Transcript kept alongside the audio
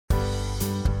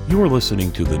You're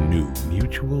listening to the new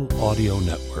Mutual Audio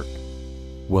Network.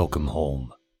 Welcome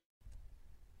home.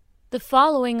 The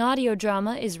following audio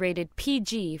drama is rated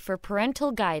PG for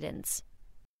parental guidance.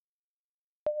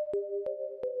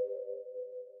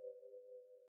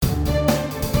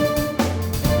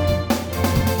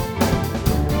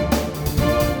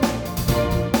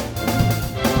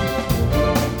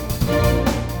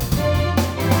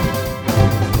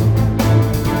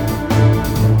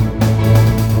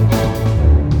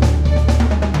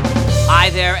 Hi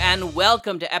there, and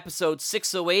welcome to episode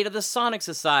 608 of the Sonic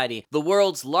Society, the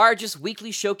world's largest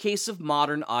weekly showcase of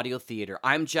modern audio theater.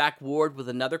 I'm Jack Ward with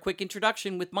another quick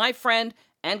introduction with my friend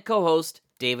and co-host,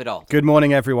 David Alt. Good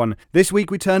morning, everyone. This week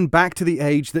we turn back to the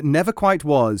age that never quite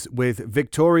was, with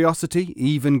Victoriosity,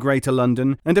 Even Greater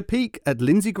London, and a peek at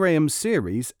Lindsay Graham's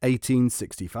series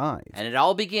 1865. And it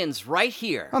all begins right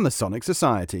here On the Sonic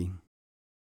Society.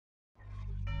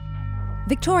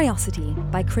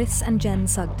 Victoriosity by Chris and Jen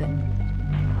Sugden.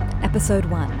 Episode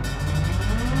 1.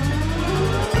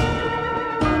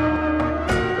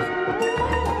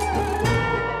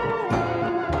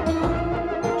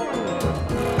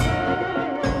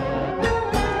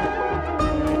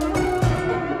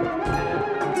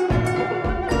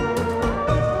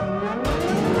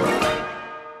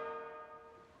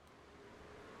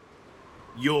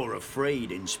 You're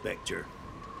afraid, Inspector.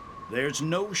 There's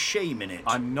no shame in it.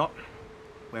 I'm not...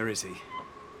 Where is he?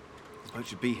 His boat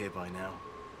should be here by now.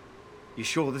 You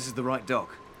sure this is the right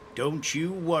dock? Don't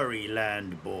you worry,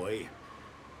 land boy.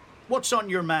 What's on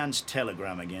your man's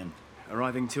telegram again?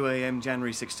 Arriving 2 a.m.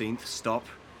 January 16th, stop.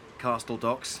 Castle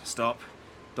Docks, stop.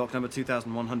 Dock number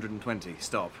 2120,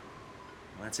 stop.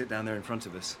 Well, that's it down there in front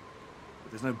of us.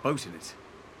 But there's no boat in it.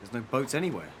 There's no boats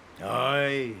anywhere.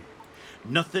 Aye.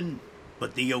 Nothing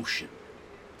but the ocean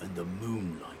and the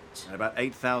moonlight. And about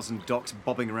 8,000 docks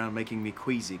bobbing around making me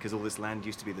queasy because all this land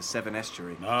used to be the Severn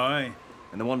Estuary. Aye.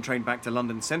 And the one train back to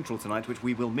London Central tonight, which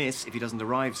we will miss if he doesn't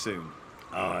arrive soon.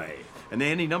 Aye. And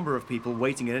any number of people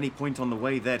waiting at any point on the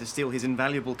way there to steal his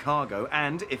invaluable cargo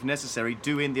and, if necessary,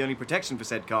 do in the only protection for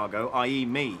said cargo, i.e.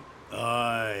 me.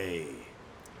 Aye.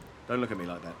 Don't look at me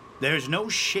like that. There's no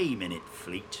shame in it,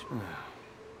 Fleet.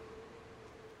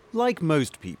 Like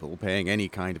most people paying any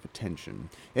kind of attention,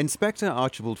 Inspector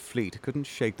Archibald Fleet couldn't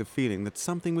shake the feeling that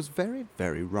something was very,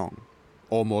 very wrong.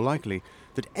 Or more likely,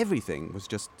 that everything was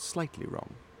just slightly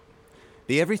wrong.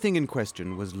 The everything in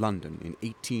question was London in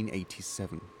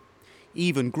 1887.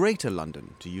 Even Greater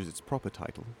London, to use its proper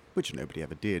title, which nobody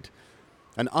ever did.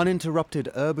 An uninterrupted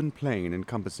urban plain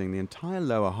encompassing the entire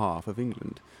lower half of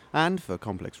England, and, for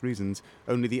complex reasons,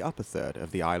 only the upper third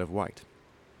of the Isle of Wight.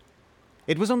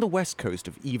 It was on the west coast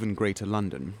of even Greater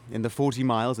London, in the 40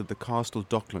 miles of the Castle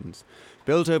Docklands,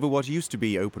 built over what used to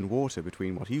be open water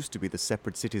between what used to be the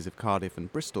separate cities of Cardiff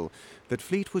and Bristol, that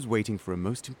Fleet was waiting for a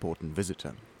most important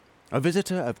visitor. A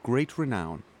visitor of great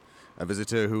renown. A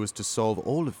visitor who was to solve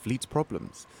all of Fleet's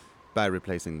problems, by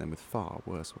replacing them with far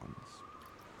worse ones.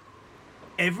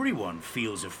 Everyone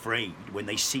feels afraid when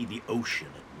they see the ocean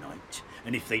at night.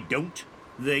 And if they don't,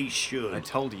 they should. I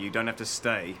told you don't have to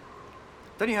stay.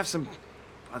 Don't you have some,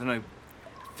 I don't know,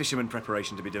 fisherman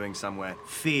preparation to be doing somewhere?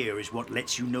 Fear is what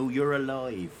lets you know you're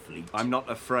alive, Fleet. I'm not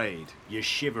afraid. You're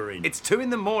shivering. It's 2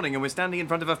 a.m. and we're standing in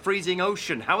front of a freezing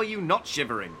ocean. How are you not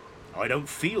shivering? I don't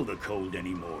feel the cold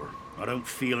anymore. I don't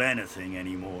feel anything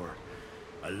anymore.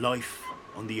 A life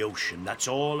on the ocean, that's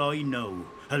all I know.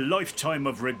 A lifetime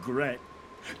of regret.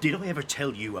 Did I ever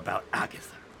tell you about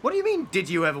Agatha? What do you mean, did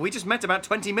you ever? We just met about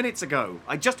 20 minutes ago.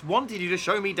 I just wanted you to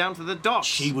show me down to the docks.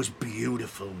 She was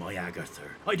beautiful, my Agatha.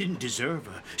 I didn't deserve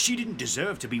her. She didn't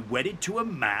deserve to be wedded to a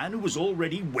man who was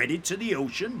already wedded to the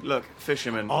ocean. Look,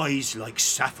 fisherman. Eyes like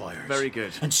sapphires. Very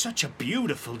good. And such a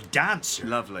beautiful dancer.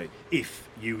 Lovely. If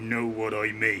you know what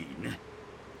I mean.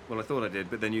 Well, I thought I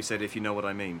did, but then you said if you know what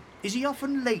I mean. Is he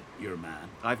often late, your man?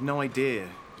 I've no idea.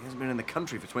 He hasn't been in the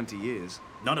country for 20 years.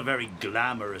 Not a very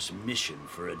glamorous mission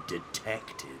for a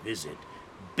detective, is it?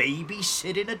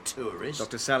 Babysitting a tourist?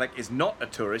 Dr. Salek is not a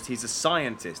tourist, he's a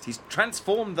scientist. He's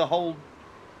transformed the whole...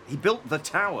 He built the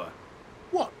tower.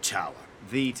 What tower?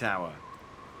 The tower.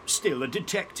 Still a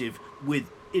detective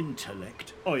with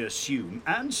intellect, I assume,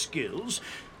 and skills.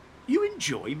 You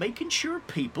enjoy making sure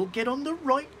people get on the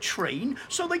right train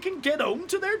so they can get home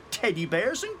to their teddy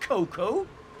bears and cocoa?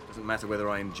 Doesn't matter whether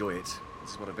I enjoy it.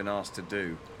 This is what I've been asked to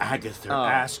do. Agatha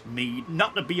asked me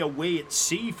not to be away at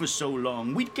sea for so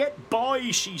long. We'd get by,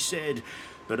 she said.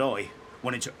 But I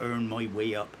wanted to earn my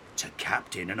way up to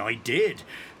captain, and I did.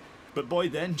 But by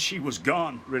then, she was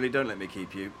gone. Really, don't let me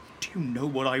keep you. Do you know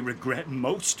what I regret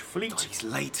most, Fleet? He's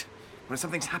late. What if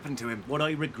something's happened to him? What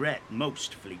I regret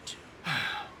most, Fleet.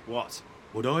 What?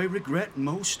 What I regret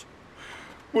most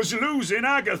was losing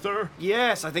Agatha.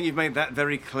 Yes, I think you've made that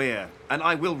very clear. And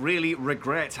I will really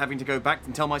regret having to go back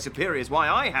and tell my superiors why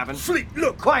I haven't... Fleet,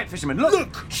 look! Quiet, fisherman, look!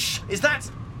 Look! Shh! Is that...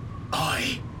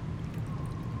 A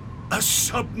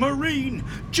submarine!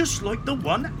 Just like the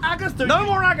one Agatha... No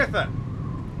more Agatha!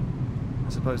 I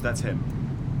suppose that's him.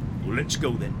 Well, let's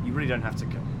go then. You really don't have to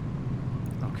go.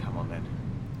 Oh, come on then.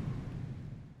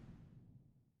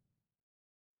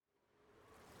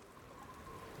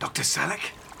 Dr.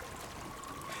 Salek?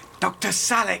 Dr.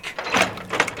 Salek!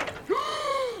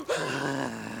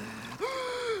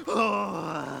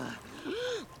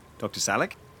 Dr.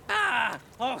 Salek?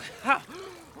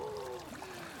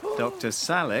 Dr.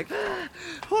 Salek?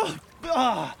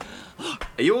 Are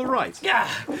you all right?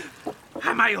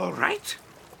 Am I all right?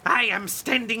 I am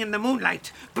standing in the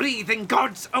moonlight, breathing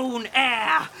God's own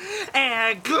air.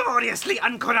 Air gloriously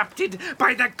uncorrupted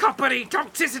by the coppery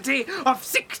toxicity of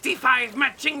 65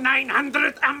 matching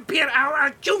 900 ampere-hour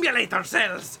accumulator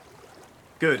cells.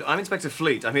 Good. I'm Inspector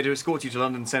Fleet. I'm here to escort you to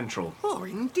London Central. Oh,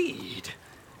 indeed.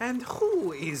 And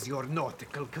who is your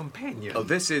nautical companion? Oh,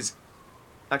 this is...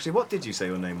 Actually, what did you say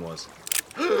your name was?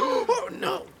 Oh,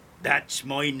 no. That's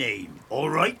my name,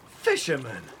 all right?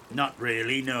 Fisherman. Not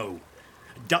really, no.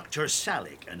 Dr.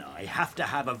 Salek and I have to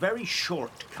have a very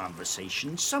short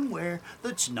conversation somewhere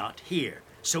that's not here.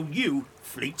 So you,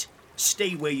 Fleet,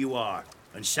 stay where you are.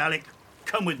 And Salek,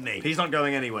 come with me. He's not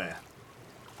going anywhere.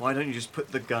 Why don't you just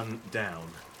put the gun down?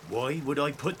 Why would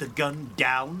I put the gun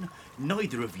down?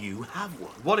 Neither of you have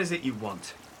one. What is it you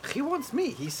want? He wants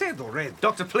me, he said already.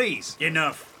 Doctor, please.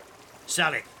 Enough.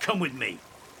 Salek, come with me.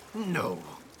 No.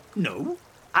 No?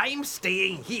 I'm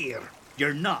staying here.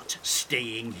 You're not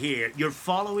staying here. You're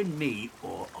following me,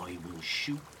 or I will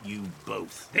shoot you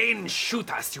both. Then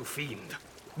shoot us, you fiend.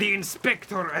 The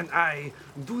Inspector and I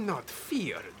do not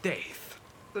fear death.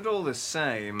 But all the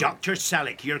same... Dr.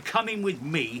 Salek, you're coming with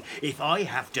me if I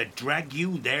have to drag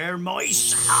you there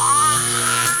myself.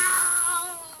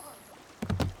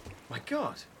 My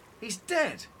God, he's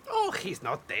dead. Oh, he's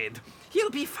not dead. He'll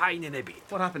be fine in a bit.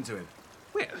 What happened to him?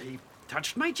 Well, he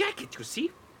touched my jacket, you see.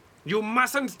 You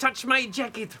mustn't touch my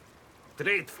jacket.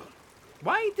 Dreadful.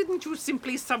 Why didn't you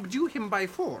simply subdue him by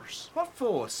force? What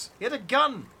force? He had a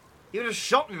gun. He would have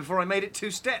shot me before I made it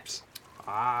 2 steps.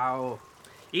 Oh,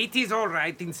 it is all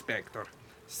right, Inspector.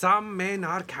 Some men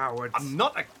are cowards. I'm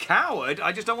not a coward.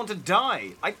 I just don't want to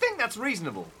die. I think that's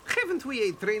reasonable. Haven't we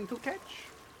a train to catch?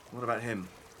 What about him?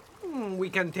 We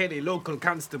can tell a local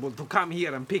constable to come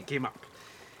here and pick him up.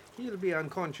 He'll be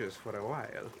unconscious for a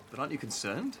while. But aren't you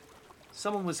concerned?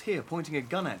 Someone was here pointing a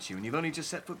gun at you and you've only just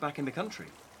set foot back in the country.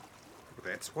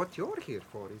 That's what you're here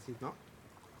for, is it not?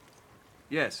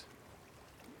 Yes.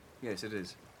 Yes, it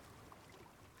is.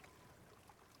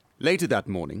 Later that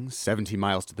morning, 70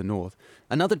 miles to the north,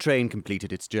 another train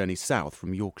completed its journey south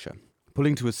from Yorkshire,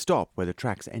 pulling to a stop where the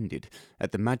tracks ended,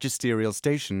 at the magisterial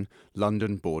station,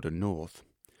 London Border North.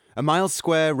 A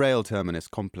mile-square rail terminus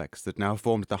complex that now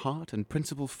formed the heart and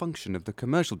principal function of the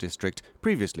commercial district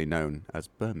previously known as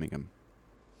Birmingham.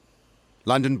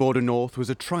 London Border North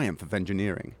was a triumph of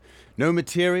engineering, no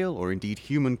material or indeed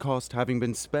human cost having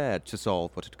been spared to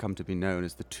solve what had come to be known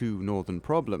as the 2 northern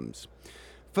problems.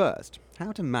 First,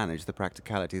 how to manage the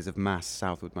practicalities of mass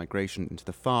southward migration into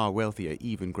the far wealthier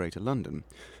even Greater London,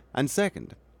 and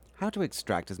second, how to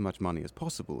extract as much money as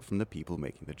possible from the people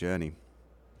making the journey.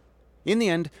 In the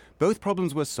end, both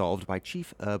problems were solved by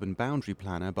Chief Urban Boundary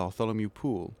Planner Bartholomew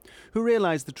Poole, who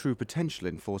realized the true potential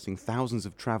in forcing thousands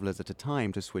of travellers at a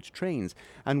time to switch trains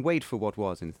and wait for what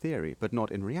was, in theory, but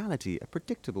not in reality, a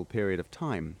predictable period of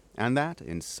time, and that,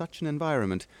 in such an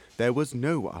environment, there was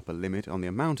no upper limit on the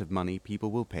amount of money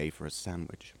people will pay for a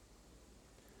sandwich.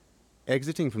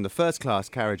 Exiting from the first-class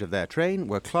carriage of their train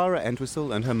were Clara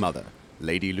Entwistle and her mother,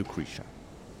 Lady Lucretia.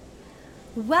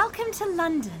 Welcome to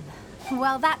London.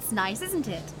 Well, that's nice, isn't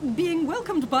it? Being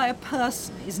welcomed by a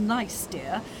person is nice,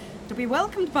 dear. To be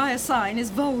welcomed by a sign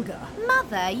is vulgar.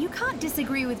 Mother, you can't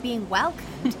disagree with being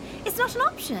welcomed. It's not an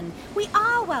option. We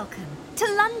are welcome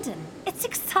to London. It's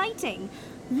exciting.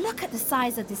 Look at the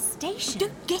size of this station.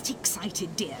 Don't get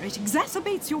excited, dear. It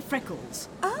exacerbates your freckles.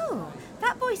 Oh,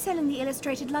 that boy selling the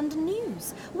Illustrated London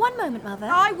News. One moment, Mother.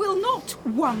 I will not.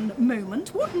 One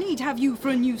moment. What need have you for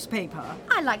a newspaper?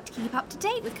 I like to keep up to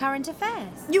date with current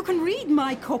affairs. You can read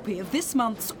my copy of this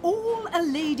month's All a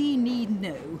Lady Need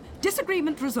Know.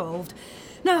 Disagreement resolved.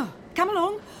 Now, come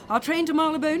along. Our train to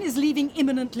Marylebone is leaving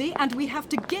imminently, and we have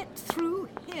to get through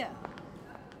here.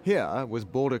 Here was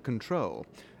border control,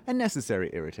 a necessary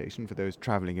irritation for those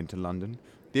travelling into London,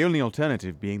 the only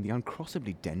alternative being the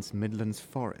uncrossably dense Midlands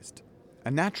forest.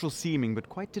 a natural-seeming but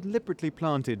quite deliberately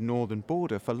planted northern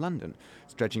border for London,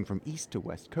 stretching from east to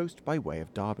west coast by way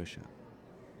of Derbyshire.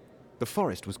 The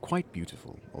forest was quite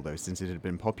beautiful, although since it had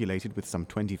been populated with some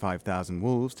 25,000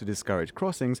 wolves to discourage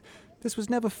crossings, this was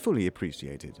never fully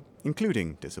appreciated,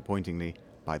 including, disappointingly,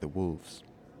 by the wolves.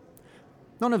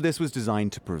 None of this was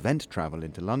designed to prevent travel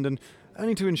into London,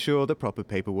 only to ensure the proper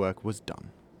paperwork was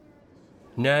done.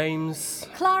 Names?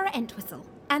 Clara Entwistle.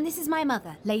 And this is my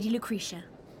mother, Lady Lucretia.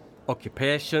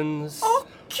 Occupations?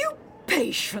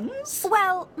 Occupations?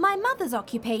 Well, my mother's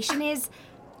occupation is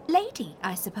lady,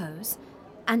 I suppose.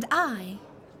 And I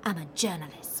am a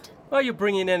journalist. Are you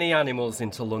bringing any animals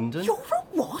into London? You're a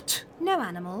what? No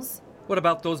animals. What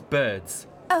about those birds?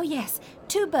 Oh, yes.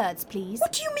 2 birds, please.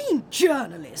 What do you mean,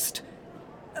 journalist?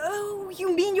 Oh,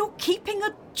 you mean you're keeping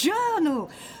a journal.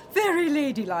 Very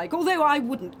ladylike, although I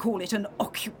wouldn't call it an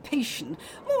occupation.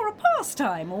 More a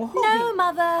pastime or hobby. No,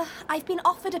 Mother. I've been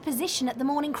offered a position at the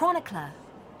Morning Chronicler.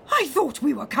 I thought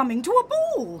we were coming to a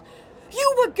ball.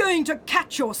 You were going to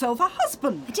catch yourself a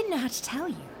husband. I didn't know how to tell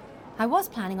you. I was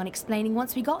planning on explaining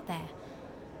once we got there.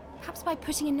 Perhaps by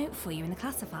putting a note for you in the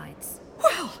classifieds.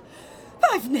 Well,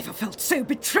 I've never felt so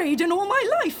betrayed in all my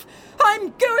life.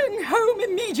 I'm going home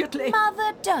immediately.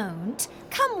 Mother, don't.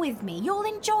 Come with me. You'll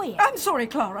enjoy it. I'm sorry,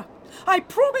 Clara. I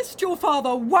promised your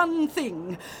father one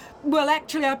thing. Well,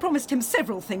 actually, I promised him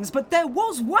several things, but there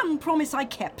was one promise I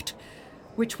kept,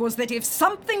 which was that if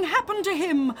something happened to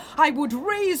him, I would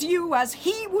raise you as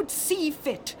he would see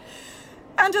fit.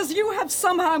 And as you have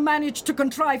somehow managed to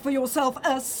contrive for yourself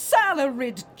a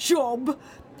salaried job,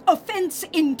 offence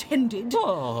intended,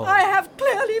 I have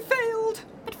clearly failed.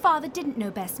 But Father didn't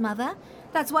know best, Mother.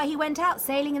 That's why he went out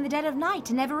sailing in the dead of night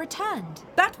and never returned.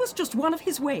 That was just one of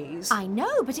his ways. I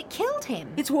know, but it killed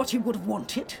him. It's what he would have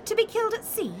wanted. To be killed at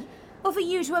sea? Or for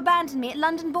you to abandon me at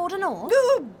London Border North?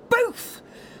 Both!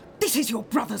 This is your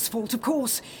brother's fault, of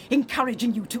course,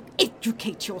 encouraging you to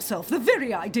educate yourself, the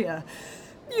very idea.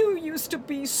 You used to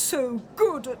be so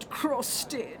good at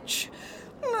cross-stitch.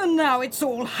 And now it's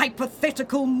all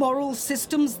hypothetical moral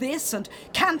systems this and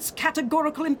Kant's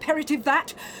categorical imperative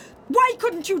that. Why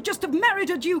couldn't you just have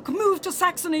married a duke, moved to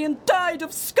Saxony and died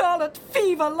of scarlet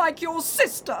fever like your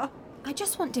sister? I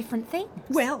just want different things.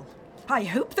 Well, I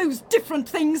hope those different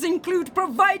things include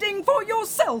providing for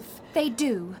yourself. They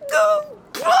do. Oh,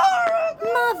 Clara!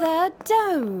 Mother,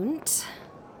 don't.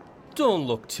 Don't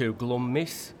look too glum,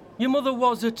 miss. Your mother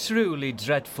was a truly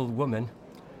dreadful woman.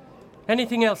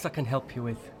 Anything else I can help you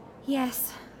with?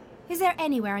 Yes. Is there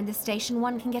anywhere in the station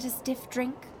one can get a stiff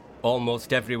drink?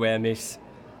 Almost everywhere, miss.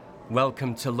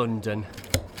 Welcome to London.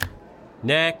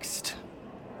 Next.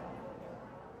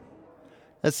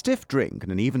 A stiff drink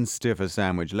and an even stiffer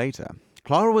sandwich later,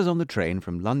 Clara was on the train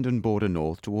from London Border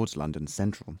North towards London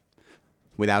Central.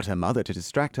 Without her mother to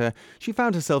distract her, she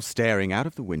found herself staring out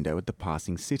of the window at the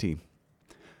passing city.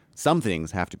 Some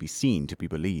things have to be seen to be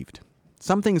believed.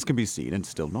 Some things can be seen and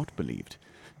still not believed.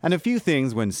 And a few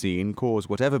things, when seen, cause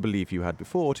whatever belief you had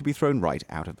before to be thrown right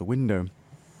out of the window.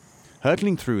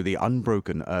 Hurtling through the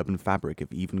unbroken urban fabric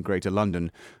of even Greater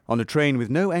London, on a train with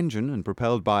no engine and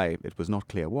propelled by it was not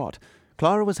clear what,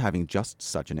 Clara was having just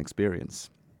such an experience.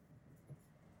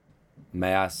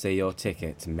 May I see your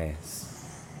ticket,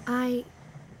 miss?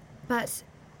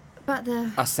 But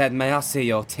the... I said, may I see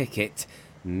your ticket,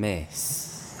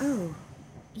 miss? Oh,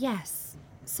 yes.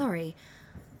 Sorry.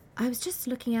 I was just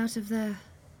looking out of the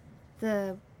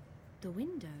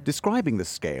window. Describing the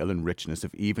scale and richness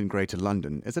of even Greater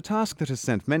London is a task that has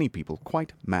sent many people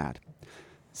quite mad.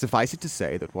 Suffice it to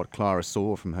say that what Clara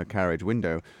saw from her carriage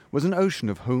window was an ocean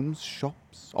of homes,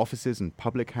 shops, offices and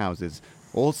public houses,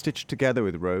 all stitched together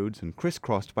with roads and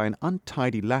crisscrossed by an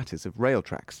untidy lattice of rail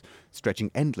tracks,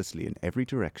 stretching endlessly in every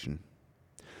direction.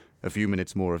 A few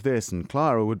minutes more of this, and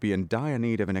Clara would be in dire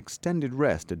need of an extended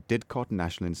rest at Didcot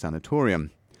National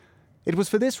Sanatorium. It was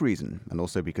for this reason, and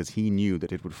also because he knew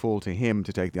that it would fall to him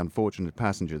to take the unfortunate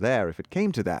passenger there if it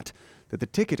came to that the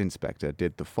ticket inspector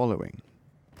did the following.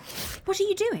 What are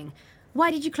you doing? Why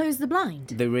did you close the blind?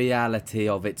 The reality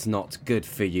of it's not good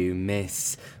for you,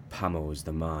 miss, pummels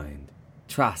the mind.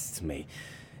 Trust me,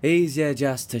 easier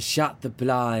just to shut the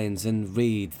blinds and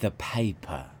read the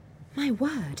paper. My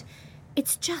word,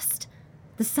 it's just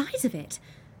the size of it.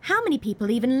 How many people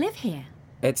even live here?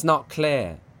 It's not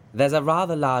clear. There's a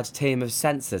rather large team of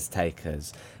census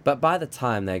takers, but by the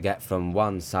time they get from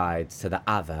one side to the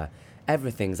other,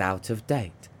 everything's out of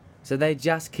date. So they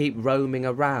just keep roaming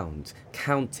around,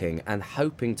 counting and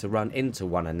hoping to run into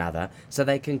one another so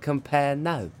they can compare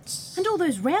notes. And all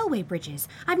those railway bridges.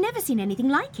 I've never seen anything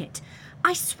like it.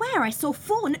 I swear I saw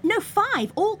 4, no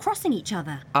 5, all crossing each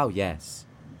other. Oh, yes.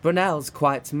 Brunel's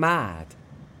quite mad.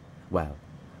 Well,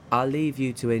 I'll leave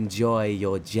you to enjoy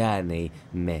your journey,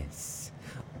 miss.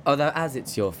 Although, as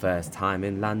it's your first time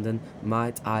in London,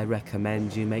 might I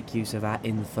recommend you make use of our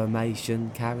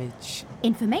information carriage?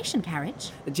 Information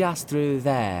carriage? Just through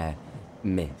there,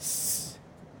 miss.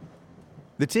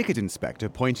 The ticket inspector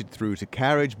pointed through to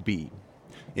carriage B.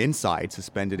 Inside,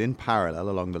 suspended in parallel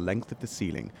along the length of the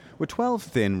ceiling, were 12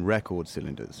 thin record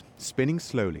cylinders, spinning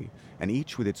slowly, and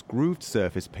each with its grooved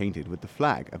surface painted with the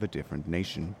flag of a different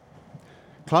nation.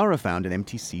 Clara found an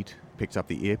empty seat, picked up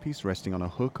the earpiece resting on a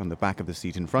hook on the back of the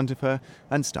seat in front of her,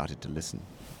 and started to listen.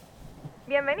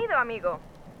 Bienvenido, amigo.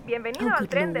 Bienvenido al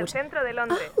tren del centro de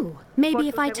Londres. Oh, maybe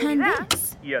if I turn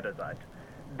this. Jederzeit.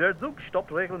 Der Zug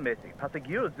stoppt regelmäßig.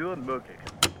 Passagiere sind möglich.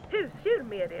 Husdjur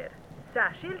med er.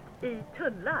 Särskilt I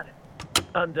tunnlar.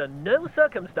 Under no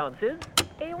circumstances.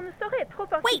 Et on ne saurait trop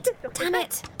Wait, damn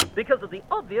it! Because of the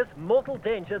obvious mortal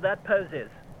danger that poses.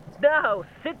 Now,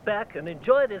 sit back and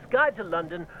enjoy this guide to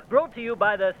London, brought to you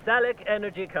by the Salic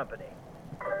Energy Company.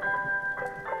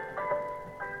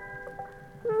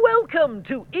 Welcome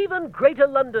to even Greater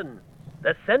London,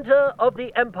 the centre of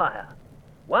the empire.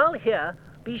 While here,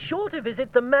 be sure to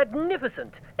visit the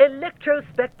magnificent,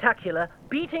 electro-spectacular,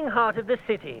 beating heart of the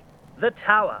city, the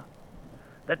Tower.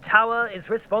 The Tower is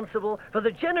responsible for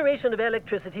the generation of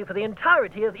electricity for the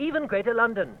entirety of even Greater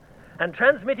London, and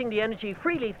transmitting the energy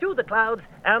freely through the clouds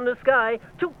and the sky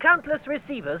to countless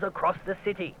receivers across the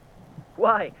city.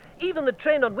 Why, even the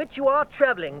train on which you are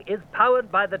travelling is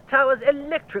powered by the Tower's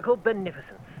electrical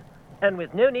beneficence. And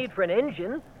with no need for an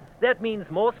engine, that means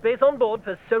more space on board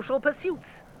for social pursuits,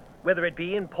 whether it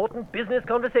be important business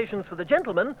conversations for the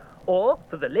gentlemen, or,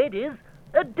 for the ladies,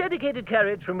 a dedicated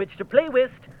carriage from which to play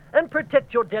whist and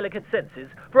protect your delicate senses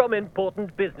from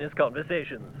important business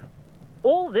conversations.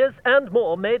 All this and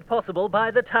more made possible by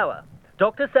the Tower,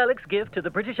 Dr. Salic's gift to the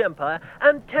British Empire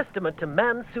and testament to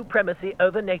man's supremacy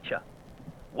over nature.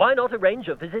 Why not arrange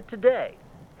a visit today?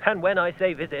 And when I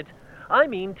say visit, I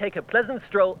mean take a pleasant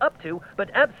stroll up to, but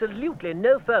absolutely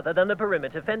no further than the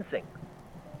perimeter fencing.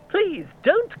 Please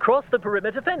don't cross the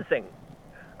perimeter fencing.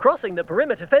 Crossing the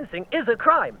perimeter fencing is a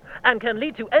crime and can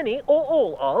lead to any or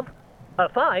all of a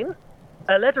fine,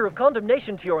 a letter of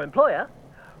condemnation to your employer,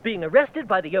 being arrested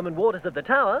by the yeoman warders of the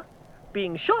Tower,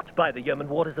 being shot by the yeoman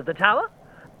warders of the Tower,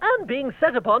 and being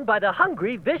set upon by the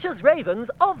hungry, vicious ravens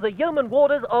of the yeoman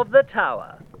warders of the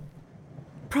Tower.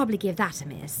 Probably give that a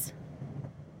miss.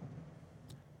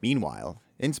 Meanwhile,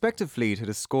 Inspector Fleet had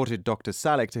escorted Dr.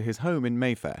 Salic to his home in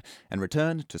Mayfair and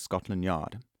returned to Scotland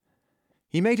Yard.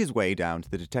 He made his way down to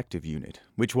the detective unit,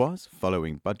 which was,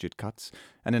 following budget cuts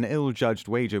and an ill-judged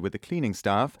wager with the cleaning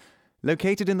staff,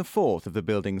 located in the fourth of the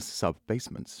building's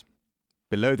sub-basements.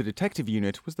 Below the detective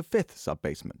unit was the fifth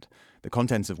sub-basement, the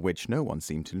contents of which no one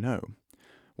seemed to know.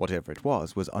 Whatever it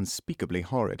was unspeakably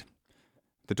horrid.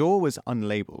 The door was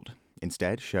unlabelled,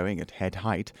 instead showing at head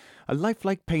height a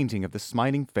lifelike painting of the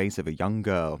smiling face of a young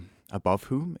girl, above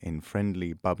whom, in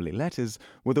friendly, bubbly letters,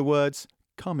 were the words,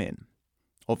 "Come in."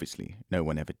 Obviously, no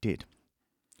one ever did.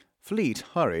 Fleet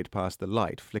hurried past the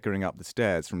light flickering up the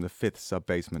stairs from the fifth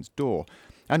sub-basement's door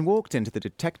and walked into the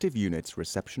detective unit's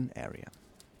reception area.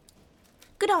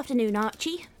 Good afternoon,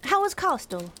 Archie. How was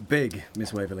Castle? Big,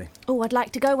 Miss Waverley. Oh, I'd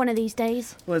like to go one of these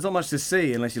days. Well, there's not much to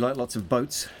see unless you like lots of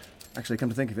boats. Actually, come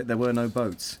to think of it, there were no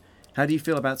boats. How do you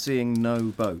feel about seeing no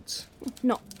boats?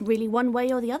 Not really one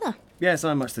way or the other. Yes,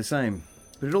 I'm much the same.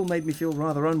 But it all made me feel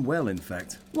rather unwell, in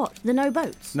fact. What, the no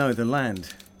boats? No, the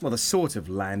land. Well, the sort of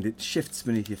land. It shifts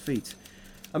beneath your feet.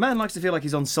 A man likes to feel like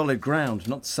he's on solid ground,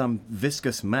 not some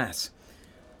viscous mass.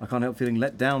 I can't help feeling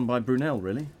let down by Brunel,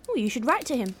 really. Oh, you should write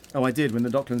to him. Oh, I did when the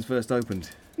Docklands first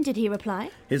opened. Did he reply?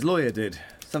 His lawyer did.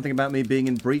 Something about me being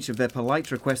in breach of their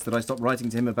polite request that I stop writing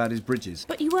to him about his bridges.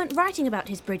 But you weren't writing about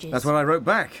his bridges. That's what I wrote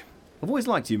back. I've always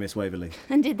liked you, Miss Waverley.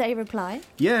 And did they reply?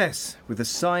 Yes, with a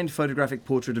signed photographic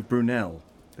portrait of Brunel.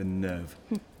 The nerve.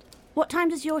 What time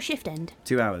does your shift end?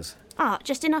 2 hours. Ah,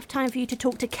 just enough time for you to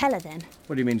talk to Keller then.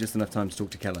 What do you mean just enough time to talk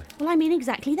to Keller? Well, I mean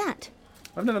exactly that.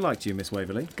 I've never liked you, Miss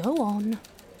Waverley. Go on.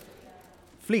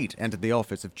 Fleet entered the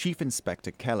office of Chief Inspector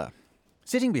Keller.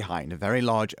 Sitting behind a very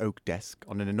large oak desk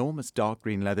on an enormous dark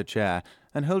green leather chair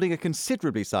and holding a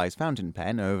considerably sized fountain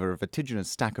pen over a vertiginous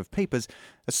stack of papers,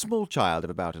 a small child of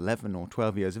about 11 or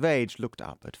 12 years of age looked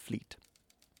up at Fleet.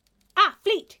 Ah,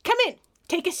 Fleet, come in.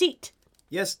 Take a seat.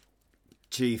 Yes,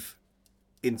 Chief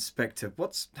Inspector.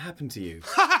 What's happened to you?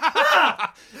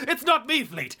 It's not me,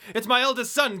 Fleet. It's my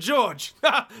eldest son, George.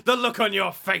 The look on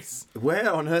your face.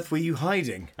 Where on earth were you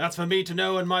hiding? That's for me to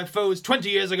know and my foes 20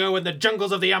 years ago in the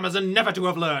jungles of the Amazon never to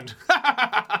have learned.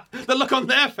 The look on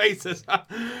their faces.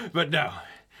 But no,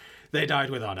 They died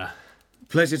with honour.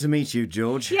 Pleasure to meet you,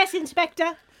 George. Yes,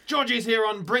 Inspector. Georgie's here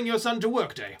on Bring Your Son to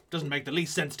Work Day. Doesn't make the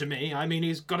least sense to me. I mean,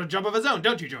 he's got a job of his own,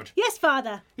 don't you, George? Yes,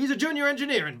 Father. He's a junior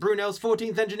engineer in Brunel's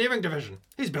 14th Engineering Division.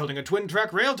 He's building a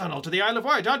twin-track rail tunnel to the Isle of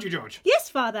Wight, aren't you, George? Yes,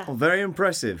 Father. Oh, very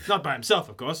impressive. Not by himself,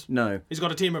 of course. No. He's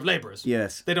got a team of labourers.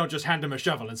 Yes. They don't just hand him a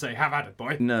shovel and say, have at it,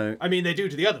 boy. No. I mean, they do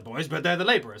to the other boys, but they're the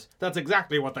labourers. That's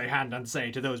exactly what they hand and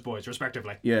say to those boys,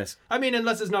 respectively. Yes. I mean,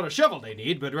 unless it's not a shovel they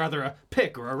need, but rather a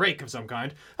pick or a rake of some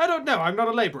kind. I don't know, I'm not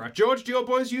a labourer. George, do your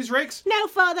boys use rakes? No,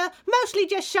 Father. Mostly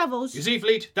just shovels. You see,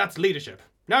 Fleet, that's leadership.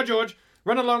 Now, George,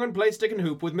 run along and play stick and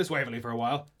hoop with Miss Waverley for a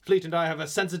while. Fleet and I have a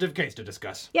sensitive case to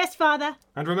discuss. Yes, Father.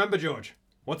 And remember, George,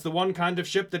 what's the one kind of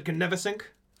ship that can never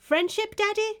sink? Friendship,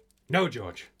 Daddy? No,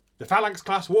 George. The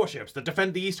Phalanx-class warships that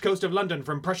defend the east coast of London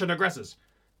from Prussian aggressors.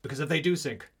 Because if they do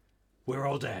sink, we're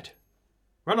all dead.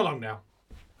 Run along now.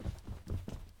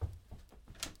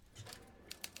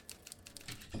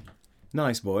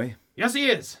 Nice boy. Yes, he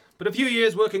is. But a few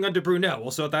years working under Brunel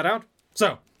will sort that out.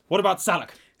 So, what about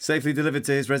Salak? Safely delivered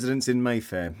to his residence in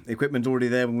Mayfair. Equipment already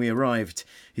there when we arrived.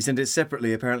 He sent it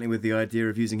separately, apparently with the idea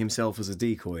of using himself as a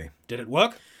decoy. Did it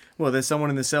work? Well, there's someone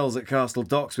in the cells at Castle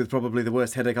Docks with probably the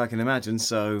worst headache I can imagine,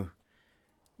 so...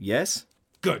 Yes?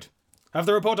 Good. Have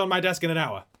the report on my desk in an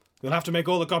hour. We'll have to make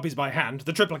all the copies by hand.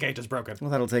 The triplicator's broken. Well,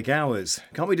 that'll take hours.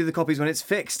 Can't we do the copies when it's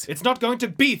fixed? It's not going to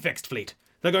be fixed, Fleet.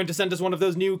 They're going to send us one of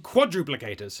those new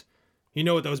quadruplicators. You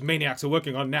know what those maniacs are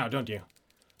working on now, don't you?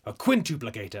 A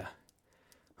quintuplicator.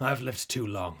 I've lived too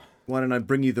long. Why don't I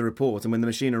bring you the report, and when the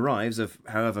machine arrives, of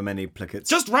however many plicates...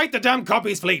 Just write the damn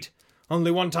copies, Fleet!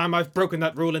 Only one time I've broken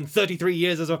that rule in 33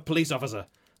 years as a police officer.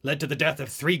 Led to the death of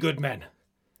 3 good men.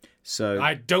 So...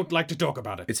 I don't like to talk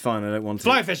about it. It's fine, I don't want to...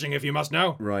 Fly fishing, if you must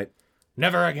know. Right.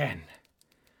 Never again.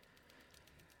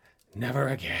 Never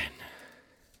again.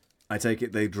 I take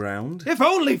it they drowned? If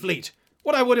only, Fleet!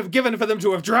 What I would have given for them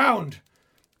to have drowned!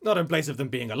 Not in place of them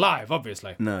being alive,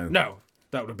 obviously. No. No,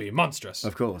 that would be monstrous.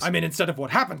 Of course. I mean, instead of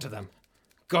what happened to them.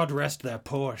 God rest their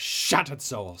poor, shattered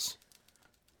souls.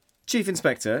 Chief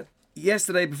Inspector,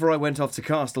 yesterday before I went off to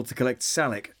Castle to collect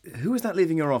Salak, who was that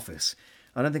leaving your office?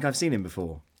 I don't think I've seen him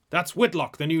before. That's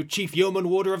Whitlock, the new Chief Yeoman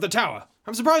Warder of the Tower.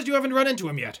 I'm surprised you haven't run into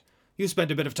him yet. You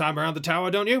spend a bit of time around the tower,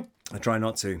 don't you? I try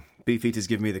not to. Beefeaters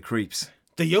give me the creeps.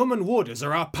 The Yeoman Warders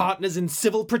are our partners in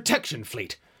civil protection,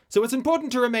 Fleet. So it's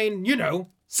important to remain, you know,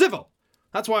 civil.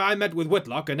 That's why I met with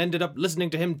Whitlock and ended up listening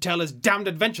to him tell his damned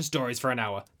adventure stories for an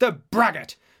hour. The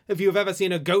braggart! If you've ever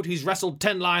seen a goat, he's wrestled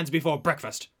 10 lions before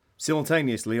breakfast.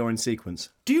 Simultaneously or in sequence?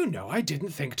 Do you know, I didn't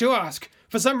think to ask.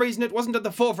 For some reason it wasn't at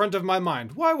the forefront of my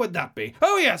mind. Why would that be?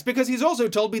 Oh yes, because he's also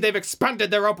told me they've expanded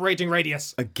their operating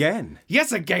radius. Again?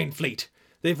 Yes, again, Fleet.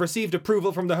 They've received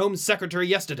approval from the Home Secretary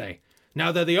yesterday.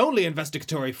 Now they're the only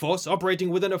investigatory force operating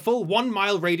within a full 1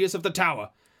 mile radius of the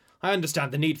tower. I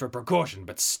understand the need for precaution,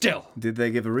 but still. Did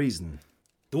they give a reason?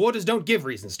 The Warders don't give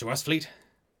reasons to us, Fleet.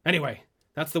 Anyway,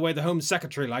 that's the way the Home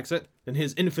Secretary likes it, in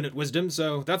his infinite wisdom,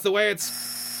 so that's the way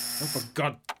it's... Oh, for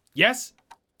God. Yes?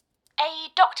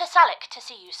 A Dr. Salak to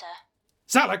see you, sir.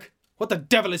 Salak? What the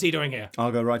devil is he doing here?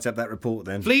 I'll go write up that report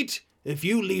then. Fleet, if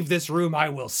you leave this room, I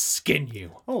will skin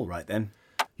you. All right then.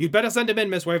 You'd better send him in,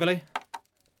 Miss Waverley.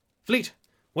 Fleet,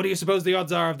 what do you suppose the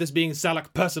odds are of this being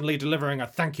Salak personally delivering a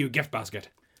thank you gift basket?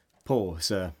 Poor,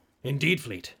 sir. Indeed,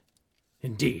 Fleet.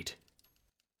 Indeed.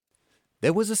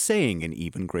 There was a saying in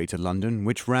even Greater London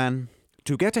which ran,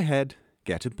 "To get ahead,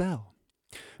 get a bell."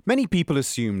 Many people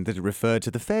assumed that it referred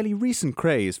to the fairly recent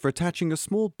craze for attaching a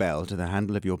small bell to the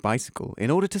handle of your bicycle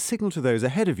in order to signal to those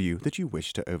ahead of you that you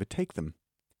wish to overtake them.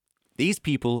 These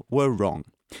people were wrong,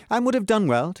 and would have done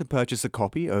well to purchase a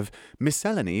copy of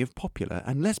Miscellany of Popular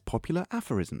and Less Popular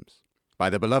Aphorisms by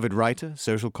the beloved writer,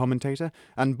 social commentator,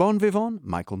 and bon vivant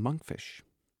Michael Monkfish,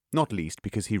 not least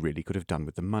because he really could have done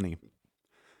with the money.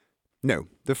 No,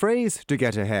 the phrase, "to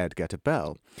get ahead, get a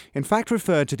bell," in fact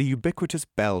referred to the ubiquitous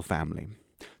Bell family,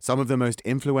 some of the most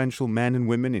influential men and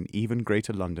women in even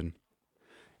Greater London.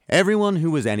 Everyone who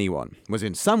was anyone was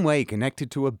in some way connected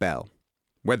to a bell,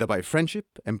 whether by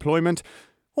friendship, employment,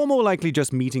 or more likely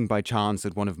just meeting by chance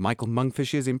at one of Michael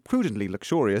Monkfish's imprudently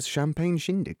luxurious champagne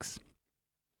shindigs.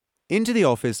 Into the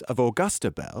office of Augusta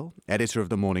Bell, editor of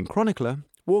the Morning Chronicler,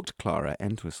 walked Clara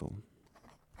Entwistle.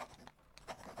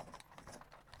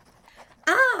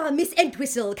 Ah, Miss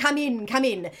Entwistle, come in, come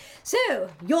in. So,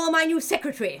 you're my new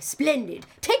secretary. Splendid.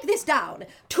 Take this down.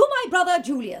 To my brother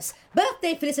Julius.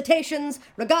 Birthday felicitations.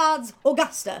 Regards,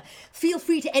 Augusta. Feel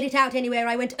free to edit out anywhere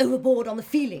I went overboard on the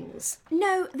feelings.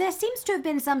 No, there seems to have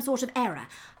been some sort of error.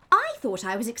 I thought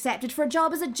I was accepted for a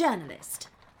job as a journalist.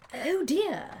 Oh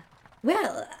dear.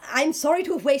 Well, I'm sorry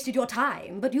to have wasted your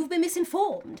time, but you've been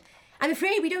misinformed. I'm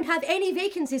afraid we don't have any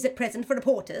vacancies at present for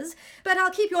reporters, but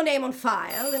I'll keep your name on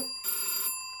file and...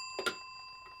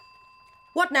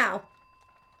 What now?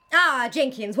 Ah,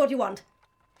 Jenkins, what do you want?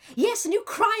 Yes, a new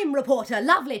crime reporter,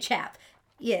 lovely chap.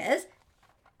 Yes?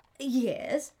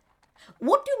 Yes?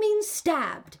 What do you mean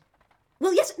stabbed?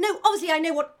 Well, yes, no, obviously I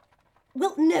know what...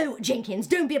 Well, no, Jenkins,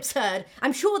 don't be absurd.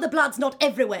 I'm sure the blood's not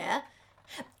everywhere.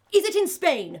 Is it in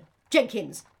Spain,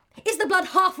 Jenkins? Is the blood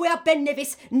halfway up Ben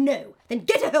Nevis? No. Then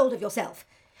get a hold of yourself.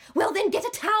 Well, then get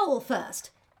a towel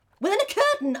first. Well, then a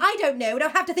curtain. I don't know.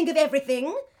 Don't have to think of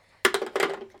everything.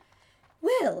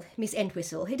 Well, Miss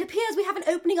Entwistle, it appears we have an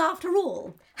opening after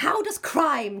all. How does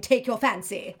crime take your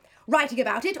fancy? Writing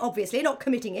about it, obviously, not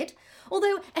committing it.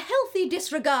 Although a healthy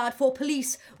disregard for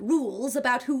police rules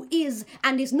about who is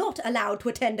and is not allowed to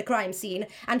attend a crime scene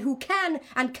and who can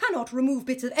and cannot remove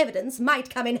bits of evidence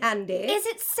might come in handy. Is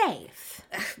it safe?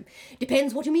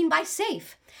 Depends what you mean by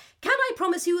safe. Can I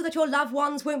promise you that your loved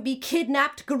ones won't be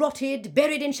kidnapped, garroted,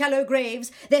 buried in shallow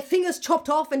graves, their fingers chopped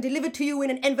off and delivered to you in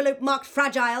an envelope marked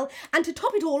fragile, and to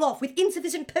top it all off with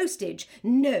insufficient postage?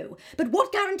 No. But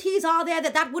what guarantees are there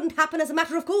that that wouldn't happen as a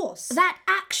matter of course? That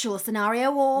actual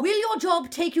scenario, or... Will your job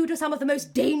take you to some of the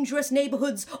most dangerous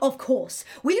neighbourhoods? Of course.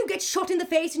 Will you get shot in the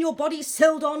face and your body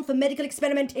sold on for medical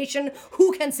experimentation?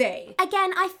 Who can say?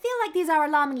 Again, I feel like these are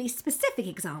alarmingly specific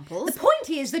examples. The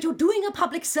point is that you're doing a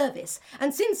public service,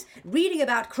 and since reading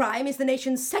about crime is the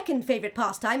nation's second favourite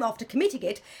pastime after committing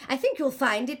it, I think you'll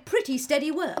find it pretty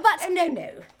steady work. But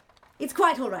no. It's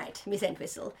quite all right, Miss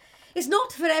Entwistle. It's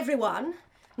not for everyone.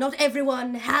 Not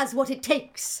everyone has what it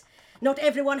takes. Not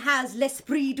everyone has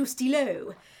l'esprit du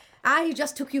stylo. I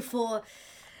just took you for...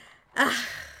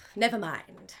 never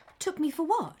mind. Took me for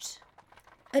what?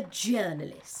 A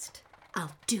journalist.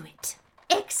 I'll do it.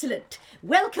 Excellent.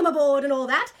 Welcome aboard and all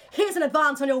that. Here's an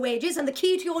advance on your wages and the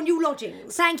key to your new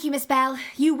lodgings. Thank you, Miss Bell.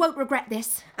 You won't regret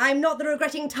this. I'm not the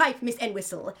regretting type, Miss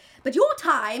Entwistle. But your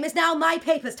time is now my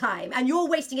paper's time, and you're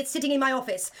wasting it sitting in my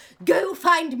office. Go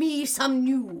find me some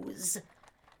news.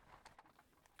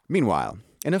 Meanwhile,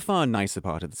 in a far nicer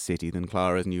part of the city than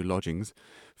Clara's new lodgings,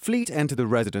 Fleet entered the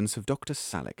residence of Dr.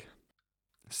 Salick.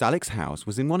 Salick's house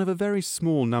was in one of a very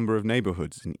small number of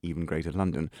neighbourhoods in even Greater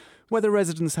London, where the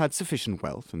residents had sufficient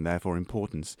wealth, and therefore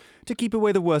importance, to keep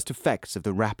away the worst effects of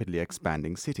the rapidly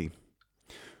expanding city.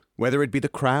 Whether it be the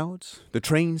crowds, the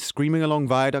trains screaming along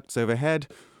viaducts overhead,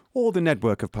 or the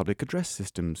network of public address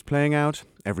systems playing out,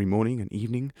 every morning and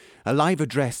evening, a live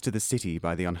address to the city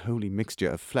by the unholy mixture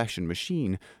of flesh and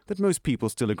machine that most people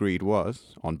still agreed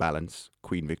was, on balance,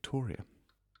 Queen Victoria.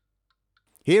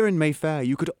 Here in Mayfair,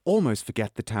 you could almost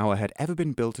forget the tower had ever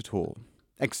been built at all,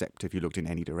 except if you looked in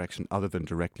any direction other than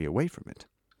directly away from it.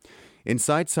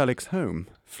 Inside Salick's home,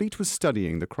 Fleet was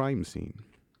studying the crime scene.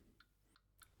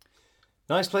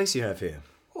 Nice place you have here.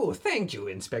 Oh, thank you,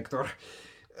 Inspector.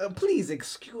 Please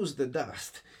excuse the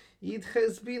dust. It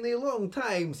has been a long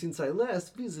time since I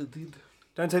last visited.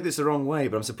 Don't take this the wrong way,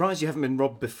 but I'm surprised you haven't been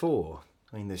robbed before.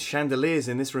 I mean, there's chandeliers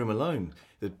in this room alone,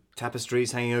 the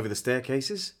tapestries hanging over the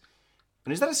staircases.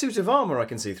 And is that a suit of armour I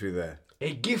can see through there?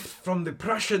 A gift from the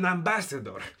Prussian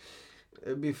ambassador.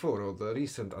 Before all the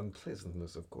recent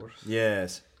unpleasantness, of course.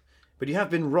 Yes. But you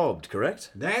have been robbed, correct?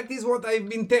 That is what I've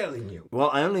been telling you. Well,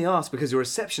 I only ask because your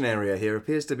reception area here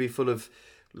appears to be full of,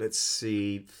 let's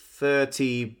see,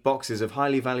 30 boxes of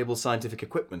highly valuable scientific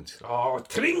equipment. Oh,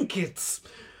 trinkets!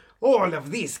 All of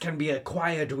this can be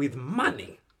acquired with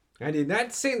money. And in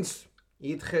that sense,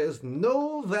 it has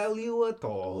no value at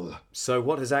all. So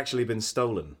what has actually been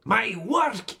stolen? My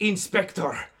work,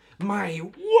 Inspector! My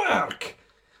work!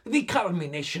 The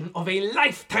culmination of a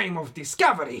lifetime of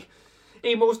discovery.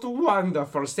 A most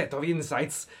wonderful set of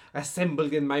insights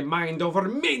assembled in my mind over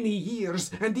many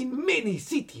years and in many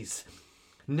cities.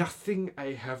 Nothing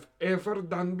I have ever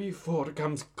done before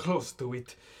comes close to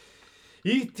it.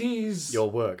 It is...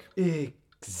 Your work.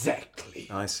 Exactly.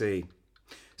 I see.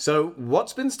 So,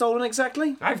 what's been stolen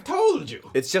exactly? I've told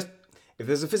you. It's just, if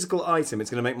there's a physical item,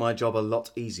 it's going to make my job a lot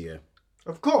easier.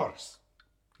 Of course.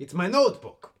 It's my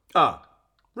notebook. Ah,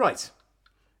 right.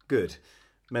 Good.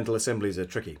 Mental assemblies are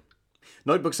tricky.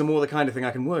 Notebooks are more the kind of thing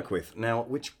I can work with. Now,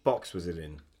 which box was it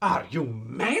in? Are you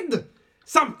mad?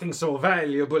 Something so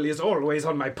valuable is always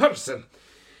on my person.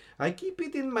 I keep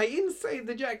it in my inside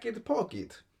the jacket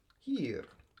pocket. Here.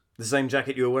 The same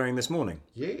jacket you were wearing this morning?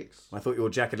 Yes. I thought your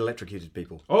jacket electrocuted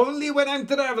people. Only when I'm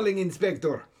traveling,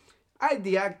 Inspector. I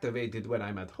deactivate it when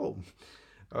I'm at home.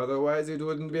 Otherwise, it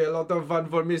wouldn't be a lot of fun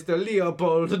for Mr.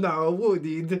 Leopold now, would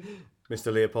it?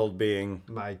 Mr. Leopold being?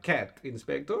 My cat,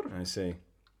 Inspector. I see.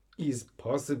 He's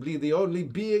possibly the only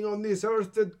being on this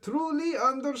earth that truly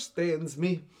understands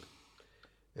me.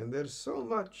 and there's so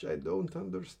much I don't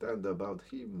understand about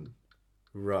him.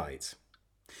 Right.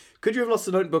 Could you have lost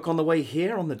the notebook on the way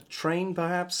here, on the train,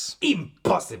 perhaps?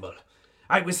 Impossible!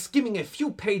 I was skimming a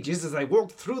few pages as I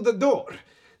walked through the door.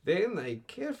 Then I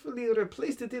carefully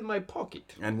replaced it in my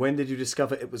pocket. And when did you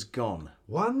discover it was gone?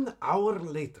 1 hour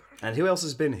later. And who else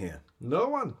has been here? No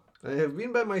one. I have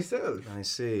been by myself. I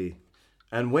see.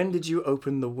 And when did you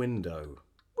open the window?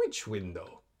 Which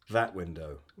window? That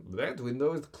window. That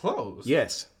window is closed.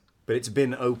 Yes, but it's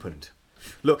been opened.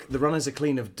 Look, the runners are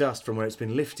clean of dust from where it's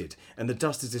been lifted, and the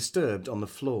dust is disturbed on the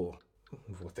floor.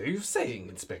 What are you saying,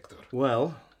 Inspector?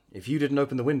 Well, if you didn't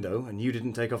open the window and you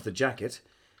didn't take off the jacket,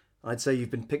 I'd say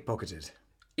you've been pickpocketed.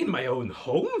 In my own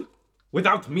home?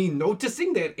 Without me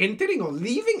noticing they're entering or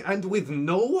leaving, and with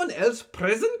no one else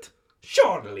present?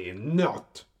 Surely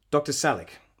not. Dr. Salick,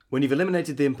 when you've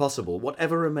eliminated the impossible,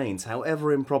 whatever remains,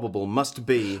 however improbable, must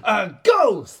be... a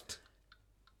ghost!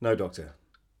 No, Doctor.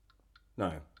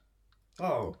 No.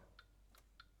 Oh.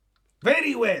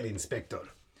 Very well, Inspector.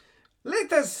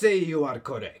 Let us say you are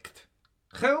correct.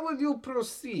 How will you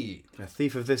proceed? A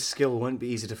thief of this skill won't be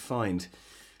easy to find.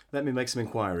 Let me make some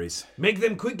inquiries. Make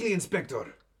them quickly,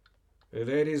 Inspector.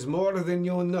 There is more than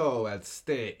you know at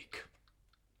stake.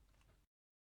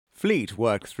 Fleet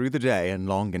worked through the day and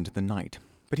long into the night,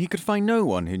 but he could find no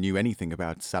one who knew anything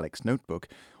about Salick's notebook,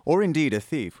 or indeed a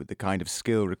thief with the kind of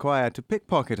skill required to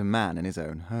pickpocket a man in his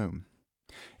own home.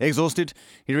 Exhausted,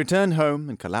 he returned home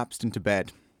and collapsed into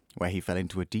bed, where he fell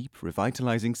into a deep,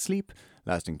 revitalizing sleep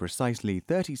lasting precisely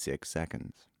 36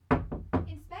 seconds.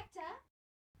 Inspector?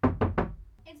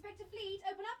 Inspector Fleet,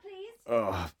 open up, please.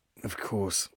 Oh, of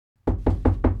course.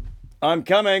 I'm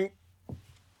coming!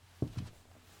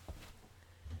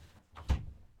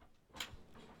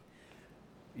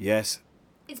 Yes.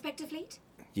 Inspector Fleet?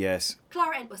 Yes.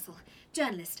 Clara Entwistle,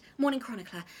 journalist, Morning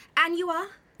Chronicler. And you are?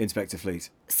 Inspector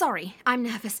Fleet. Sorry, I'm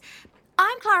nervous.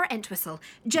 I'm Clara Entwistle,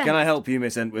 journalist. Can I help you,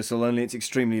 Miss Entwistle? Only it's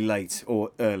extremely late,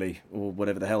 or early, or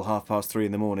whatever the hell 3:30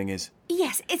 in the morning is.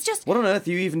 Yes, it's just... What on earth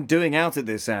are you even doing out at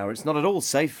this hour? It's not at all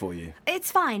safe for you.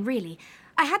 It's fine, really.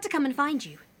 I had to come and find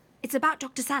you. It's about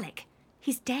Dr. Salick.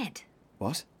 He's dead.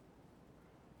 What?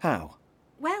 How?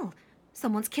 Well,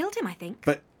 someone's killed him, I think.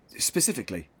 But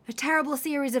specifically? A terrible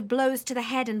series of blows to the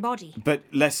head and body. But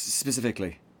less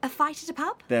specifically? A fight at a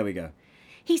pub? There we go.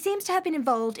 He seems to have been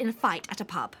involved in a fight at a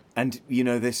pub. And you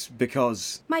know this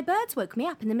because... My birds woke me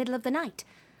up in the middle of the night.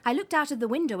 I looked out of the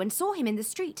window and saw him in the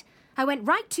street. I went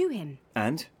right to him.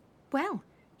 And? Well,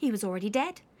 he was already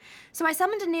dead. So I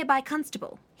summoned a nearby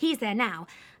constable. He's there now,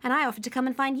 and I offered to come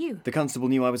and find you. The constable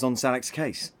knew I was on Salick's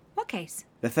case. What case?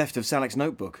 The theft of Salick's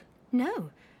notebook. No,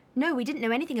 we didn't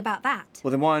know anything about that.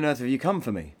 Well, then why on earth have you come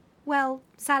for me? Well,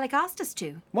 Salick asked us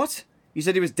to. What? You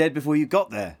said he was dead before you got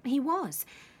there. He was,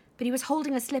 but he was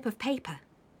holding a slip of paper.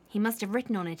 He must have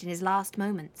written on it in his last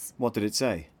moments. What did it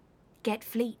say? Get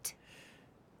Fleet.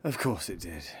 Of course it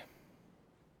did.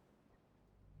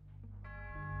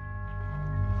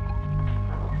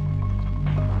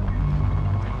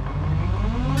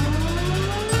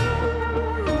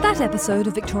 That episode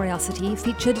of Victoriosity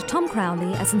featured Tom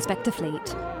Crowley as Inspector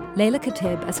Fleet, Layla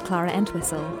Khatib as Clara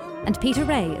Entwistle, and Peter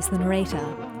Ray as the narrator,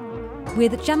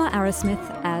 with Gemma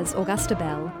Arrowsmith as Augusta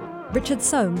Bell, Richard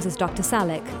Soames as Dr.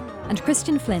 Salick, and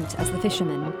Christian Flint as the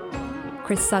fisherman.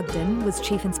 Chris Sugden was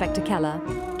Chief Inspector Keller,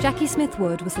 Jackie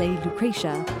Smith-Wood was Lady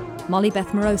Lucretia, Molly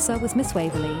Beth Morosa was Miss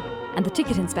Waverley, and the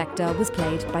ticket inspector was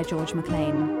played by George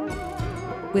McLean.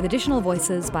 With additional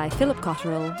voices by Philip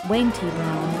Cotterill, Wayne T.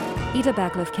 Brown, Ida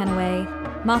Baglev Kenaway,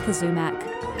 Martha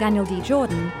Zumak, Daniel D.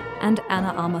 Jordan, and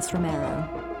Anna Amos Romero.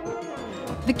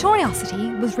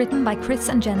 Victoriosity was written by Chris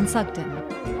and Jen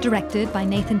Sugden, directed by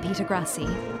Nathan Peter Grassi,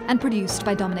 and produced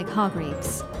by Dominic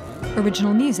Hargreaves.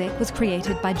 Original music was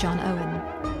created by John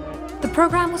Owen. The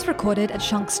programme was recorded at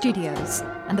Shunk Studios,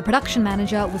 and the production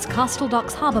manager was Castle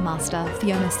Docks Harbour Master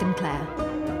Fiona Sinclair.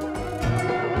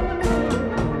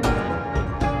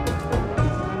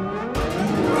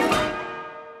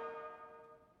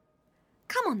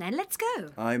 Come on then, let's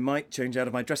go. I might change out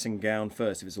of my dressing gown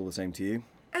first if it's all the same to you.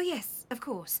 Oh yes, of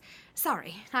course.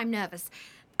 Sorry, I'm nervous.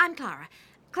 I'm Clara.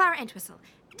 Clara Entwistle.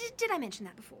 Did I mention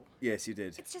that before? Yes, you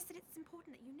did. It's just that it's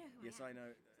important that you know who Yes, I know.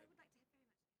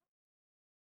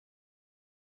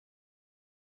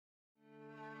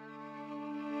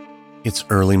 It's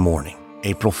early morning,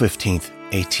 April 15th,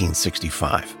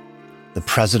 1865. The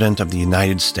President of the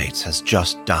United States has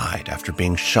just died after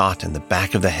being shot in the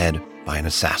back of the head by an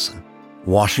assassin.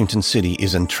 Washington City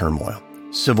is in turmoil.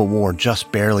 Civil War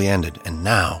just barely ended, and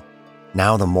now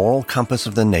the moral compass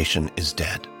of the nation is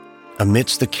dead.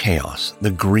 Amidst the chaos, the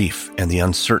grief, and the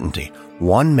uncertainty,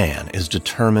 one man is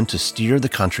determined to steer the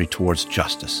country towards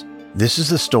justice. This is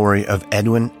the story of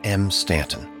Edwin M.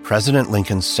 Stanton, President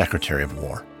Lincoln's Secretary of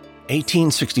War.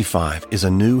 1865 is a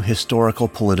new historical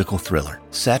political thriller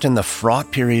set in the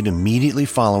fraught period immediately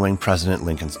following President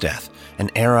Lincoln's death, an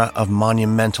era of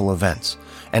monumental events,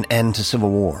 an end to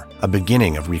civil war, a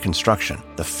beginning of Reconstruction,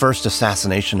 the first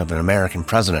assassination of an American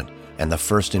president, and the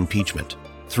first impeachment.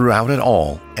 Throughout it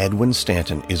all, Edwin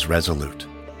Stanton is resolute.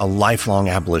 A lifelong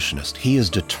abolitionist, he is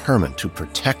determined to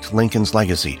protect Lincoln's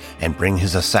legacy and bring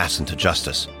his assassin to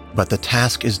justice. But the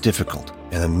task is difficult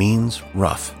and the means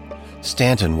rough.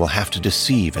 Stanton will have to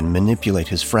deceive and manipulate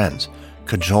his friends,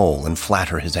 cajole and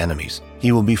flatter his enemies.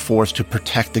 He will be forced to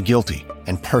protect the guilty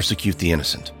and persecute the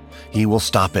innocent. He will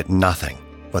stop at nothing,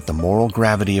 but the moral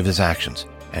gravity of his actions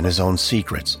and his own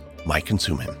secrets might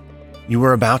consume him. You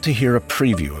are about to hear a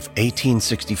preview of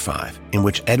 1865, in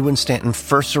which Edwin Stanton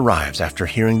first arrives after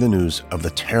hearing the news of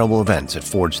the terrible events at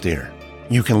Ford's Theater.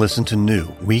 You can listen to new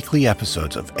weekly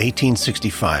episodes of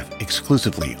 1865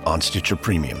 exclusively on Stitcher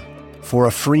Premium. For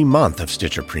a free month of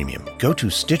Stitcher Premium, go to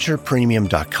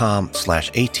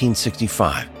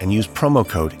stitcherpremium.com/1865 and use promo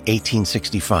code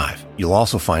 1865. You'll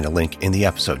also find a link in the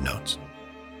episode notes.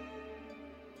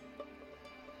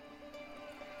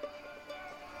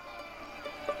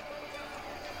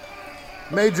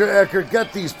 Major Eckert,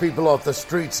 get these people off the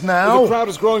streets now. The crowd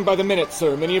is growing by the minute,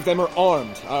 sir. Many of them are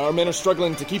armed. Our men are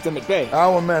struggling to keep them at bay.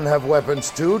 Our men have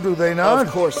weapons too, do they not?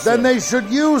 Of course, sir. Then they should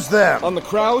use them. On the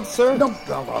crowd, sir? No,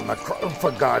 on the crowd.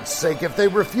 For God's sake, if they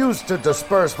refuse to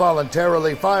disperse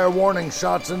voluntarily, fire warning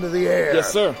shots into the air.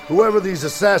 Yes, sir. Whoever these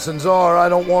assassins are, I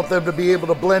don't want them to be able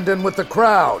to blend in with the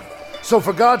crowd. So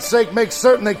for God's sake, make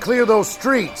certain they clear those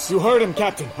streets. You heard him,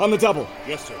 Captain. On the double.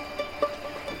 Yes, sir.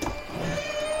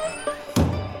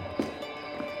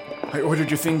 I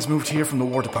ordered your things moved here from the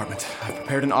War Department. I've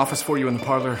prepared an office for you in the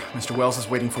parlor. Mr. Wells is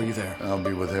waiting for you there. I'll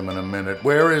be with him in a minute.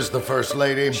 Where is the First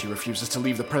Lady? She refuses to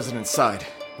leave the President's side.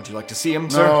 Would you like to see him,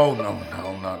 sir? No,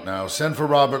 not now. Send for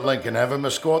Robert Lincoln. Have him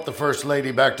escort the First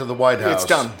Lady back to the White House. It's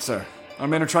done, sir. Our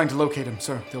men are trying to locate him,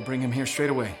 sir. They'll bring him here straight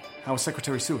away. How is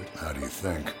Secretary Seward? How do you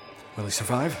think? Will he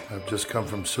survive? I've just come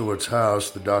from Seward's house.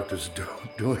 The doctor's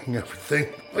doing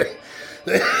everything.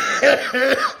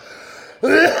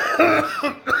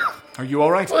 Are you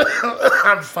all right?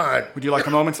 I'm fine. Would you like a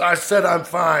moment? I said I'm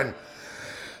fine.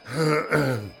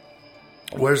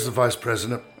 Where's the Vice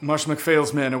President? Marshal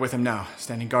McPhail's men are with him now,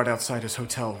 standing guard outside his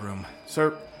hotel room.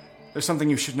 Sir, there's something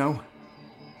you should know.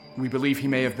 We believe he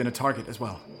may have been a target as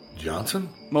well. Johnson?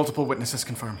 Multiple witnesses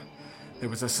confirm. There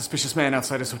was a suspicious man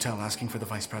outside his hotel asking for the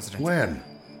Vice President. When?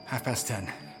 10:30.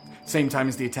 Same time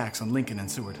as the attacks on Lincoln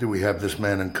and Seward. Do we have this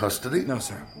man in custody? No,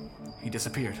 sir. He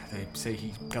disappeared. They say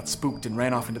he got spooked and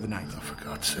ran off into the night. Oh, for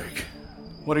God's sake.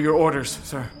 What are your orders,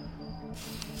 sir?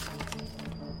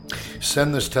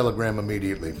 Send this telegram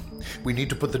immediately. We need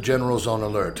to put the generals on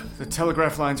alert. The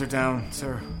telegraph lines are down,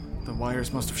 sir. The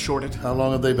wires must have shorted. How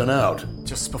long have they been out?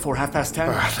 Just before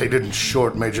 10:30. They didn't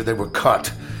short, Major. They were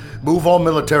cut. Move all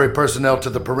military personnel to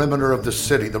the perimeter of the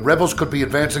city. The rebels could be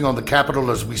advancing on the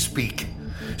capital as we speak.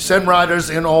 Send riders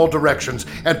in all directions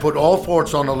and put all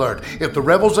forts on alert. If the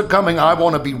rebels are coming, I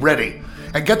want to be ready.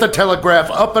 And get the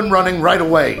telegraph up and running right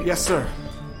away. Yes, sir.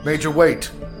 Major, wait.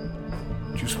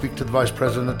 Did you speak to the Vice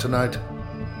President tonight?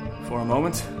 For a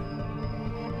moment.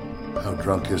 How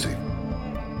drunk is he?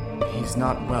 He's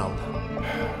not well.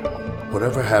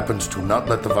 Whatever happens, do not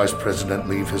let the Vice President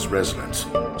leave his residence.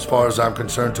 As far as I'm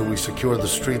concerned, till we secure the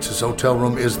streets, his hotel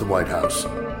room is the White House.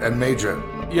 And Major...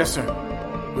 Yes, sir.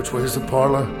 Which way is the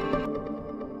parlor?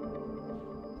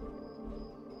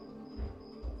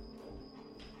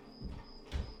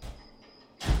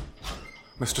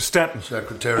 Mr. Stanton.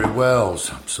 Secretary Wells,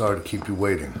 I'm sorry to keep you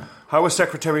waiting. How is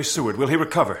Secretary Seward? Will he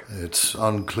recover? It's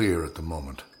unclear at the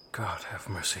moment. God have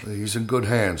mercy. He's in good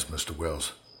hands, Mr.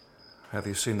 Wells. Have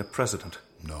you seen the President?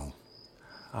 No.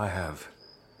 I have.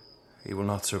 He will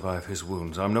not survive his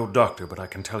wounds. I'm no doctor, but I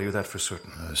can tell you that for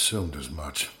certain. I assumed as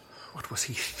much. What was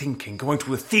he thinking, going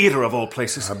to a theater of all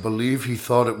places? I believe he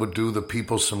thought it would do the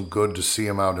people some good to see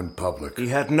him out in public. He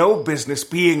had no business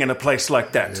being in a place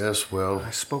like that. Yes, well...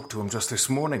 I spoke to him just this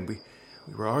morning. We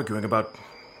were arguing about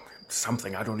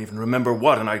something, I don't even remember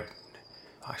what, and I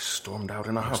stormed out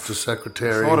in a huff. Mr.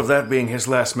 Secretary... The thought of that being his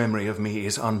last memory of me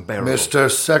is unbearable.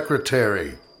 Mr.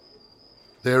 Secretary...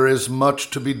 There is much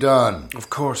to be done.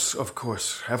 Of course.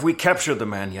 Have we captured the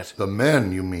man yet? The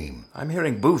men, you mean? I'm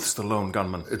hearing Booth's the lone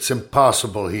gunman. It's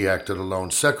impossible he acted alone.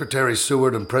 Secretary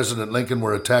Seward and President Lincoln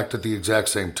were attacked at the exact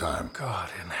same time. God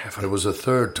in heaven. There was a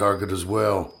third target as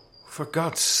well. For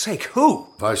God's sake, who?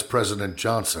 Vice President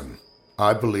Johnson.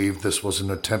 I believe this was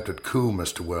an attempted coup,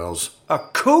 Mr. Wells. A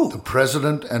coup? The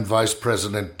president and vice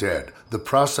president dead. The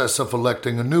process of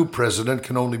electing a new president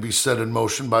can only be set in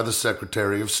motion by the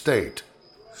Secretary of State.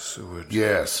 Seward?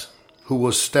 Yes. Who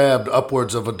was stabbed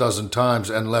upwards of 12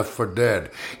 times and left for dead.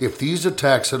 If these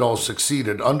attacks had all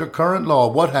succeeded, under current law,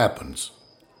 what happens?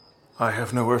 I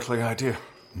have no earthly idea.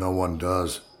 No one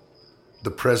does. The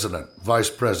president,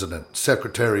 vice president,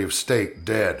 Secretary of State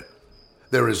dead.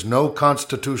 There is no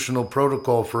constitutional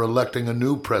protocol for electing a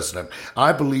new president.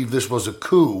 I believe this was a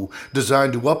coup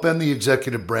designed to upend the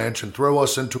executive branch and throw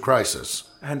us into crisis.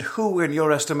 And who, in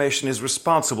your estimation, is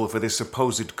responsible for this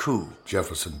supposed coup?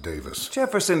 Jefferson Davis.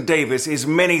 Jefferson Davis is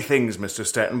many things, Mr.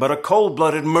 Stanton, but a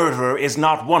cold-blooded murderer is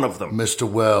not one of them. Mr.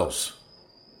 Wells,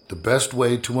 the best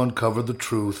way to uncover the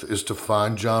truth is to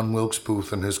find John Wilkes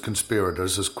Booth and his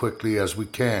conspirators as quickly as we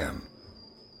can.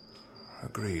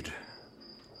 Agreed.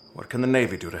 What can the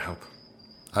Navy do to help?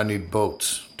 I need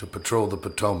boats to patrol the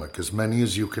Potomac, as many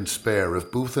as you can spare.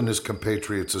 If Booth and his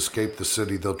compatriots escape the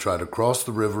city, they'll try to cross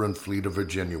the river and flee to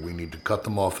Virginia. We need to cut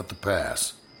them off at the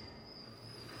pass.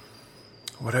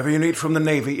 Whatever you need from the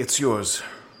Navy, it's yours.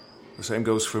 The same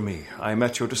goes for me. I am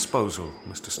at your disposal,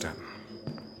 Mr. Stanton.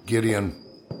 Gideon.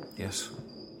 Yes?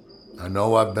 I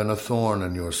know I've been a thorn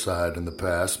in your side in the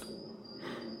past.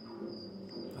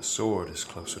 A sword is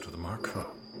closer to the mark. Oh,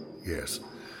 yes.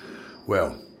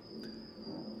 Well,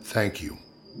 thank you.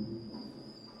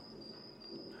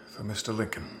 For Mr.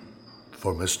 Lincoln.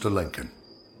 For Mr. Lincoln.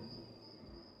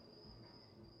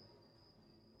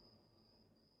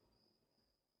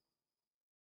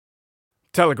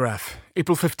 Telegraph,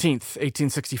 April 15th,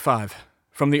 1865.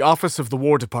 From the Office of the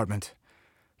War Department.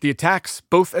 The attacks,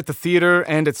 both at the theater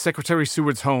and at Secretary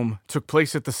Seward's home, took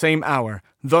place at the same hour,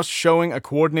 thus showing a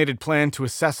coordinated plan to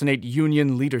assassinate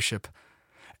Union leadership.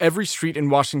 Every street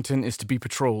in Washington is to be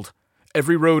patrolled.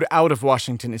 Every road out of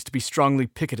Washington is to be strongly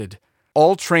picketed.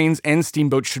 All trains and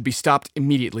steamboats should be stopped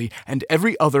immediately, and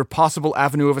every other possible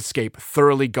avenue of escape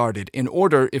thoroughly guarded, in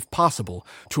order, if possible,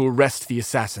 to arrest the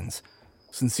assassins.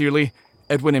 Sincerely,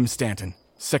 Edwin M. Stanton,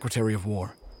 Secretary of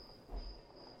War.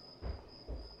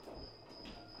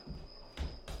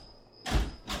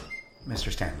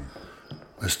 Mr. Stanton.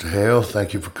 Mr. Hale,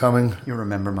 thank you for coming. You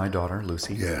remember my daughter,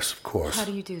 Lucy? Yes, of course. How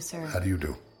do you do, sir? How do you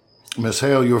do? Miss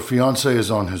Hale, your fiancé is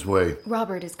on his way.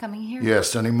 Robert is coming here?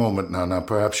 Yes, any moment now. Now,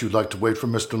 perhaps you'd like to wait for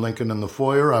Mr. Lincoln in the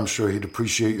foyer. I'm sure he'd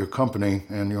appreciate your company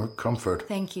and your comfort.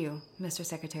 Thank you, Mr.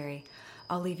 Secretary.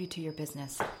 I'll leave you to your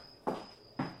business.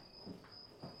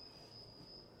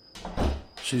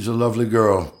 She's a lovely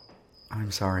girl.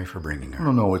 I'm sorry for bringing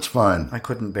her. No, it's fine. I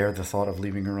couldn't bear the thought of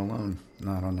leaving her alone.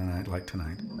 Not on a night like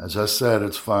tonight. As I said,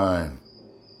 it's fine.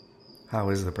 How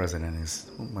is the president?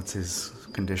 What's his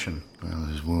condition? Well,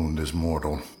 his wound is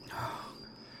mortal.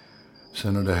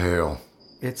 Senator Hale.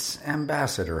 It's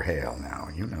Ambassador Hale now,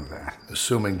 you know that.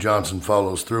 Assuming Johnson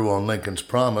follows through on Lincoln's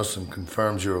promise and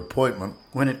confirms your appointment.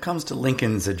 When it comes to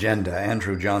Lincoln's agenda,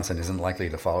 Andrew Johnson isn't likely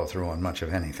to follow through on much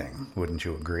of anything. Wouldn't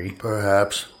you agree?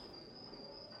 Perhaps.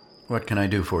 What can I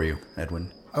do for you,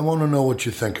 Edwin? I want to know what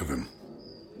you think of him.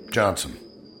 Johnson.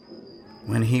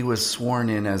 When he was sworn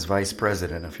in as vice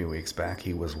president a few weeks back,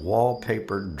 he was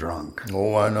wallpapered drunk.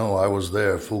 Oh, I know. I was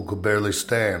there. Fool could barely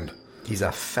stand. He's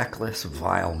a feckless,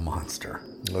 vile monster.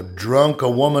 A drunk, a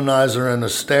womanizer, and a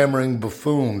stammering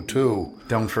buffoon, too.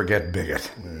 Don't forget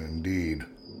Bigot. Indeed.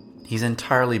 He's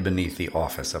entirely beneath the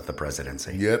office of the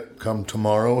presidency. Yet, come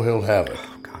tomorrow, he'll have it.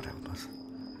 Oh, God help us.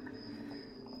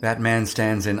 That man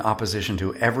stands in opposition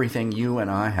to everything you and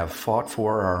I have fought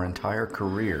for our entire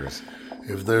careers.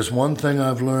 If there's one thing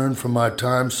I've learned from my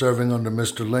time serving under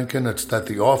Mr. Lincoln, it's that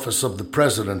the office of the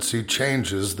presidency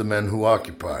changes the men who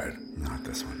occupy it. Not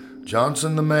this one.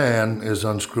 Johnson the man is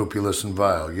unscrupulous and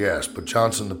vile, yes, but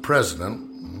Johnson the president,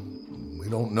 we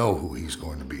don't know who he's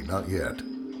going to be, not yet.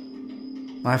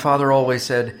 My father always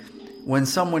said, when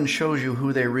someone shows you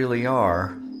who they really are,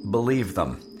 believe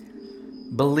them.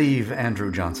 Believe Andrew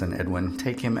Johnson, Edwin.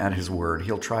 Take him at his word.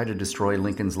 He'll try to destroy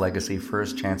Lincoln's legacy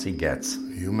first chance he gets.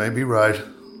 You may be right.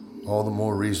 All the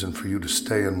more reason for you to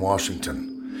stay in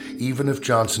Washington. Even if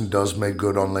Johnson does make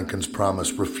good on Lincoln's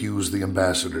promise, refuse the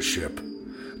ambassadorship.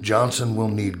 Johnson will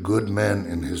need good men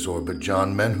in his orbit,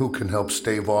 John, men who can help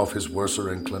stave off his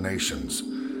worser inclinations.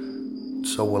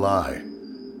 So will I.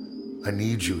 I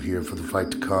need you here for the fight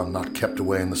to come, not kept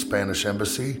away in the Spanish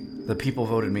embassy. The people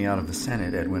voted me out of the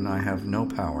Senate, Edwin. I have no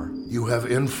power. You have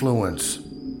influence.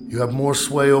 You have more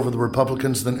sway over the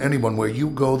Republicans than anyone. Where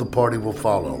you go, the party will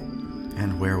follow.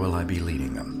 And where will I be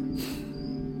leading them?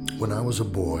 When I was a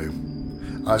boy,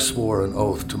 I swore an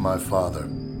oath to my father.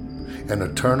 an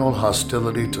eternal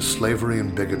hostility to slavery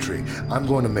and bigotry. I'm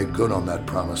going to make good on that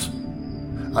promise.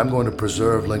 I'm going to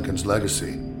preserve Lincoln's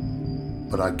legacy.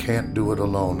 But I can't do it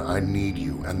alone. I need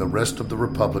you and the rest of the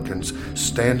Republicans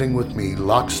standing with me,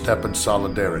 lockstep in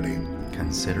solidarity.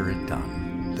 Consider it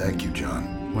done. Thank you,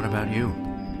 John. What about you?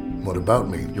 What about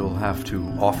me? You'll have to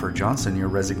offer Johnson your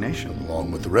resignation.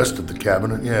 Along with the rest of the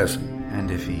cabinet, yes.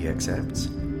 And if he accepts?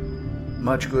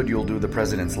 Much good you'll do the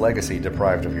president's legacy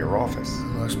deprived of your office.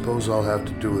 I suppose I'll have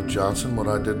to do with Johnson what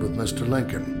I did with Mr.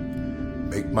 Lincoln.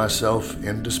 Make myself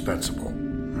indispensable.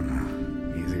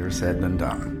 Easier said than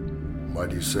done. Why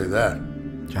do you say that?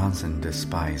 Johnson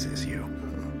despises you.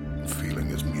 The feeling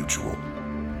is mutual.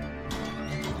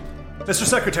 Mr.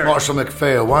 Secretary. Marshal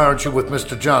McPhail, why aren't you with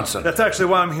Mr. Johnson? That's actually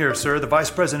why I'm here, sir. The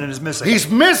Vice President is missing. He's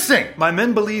missing! My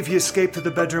men believe he escaped through the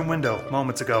bedroom window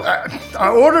moments ago. I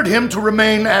ordered him to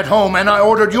remain at home, and I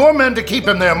ordered your men to keep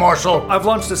him there, Marshal. I've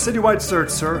launched a citywide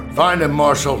search, sir. Find him,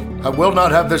 Marshal. I will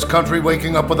not have this country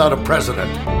waking up without a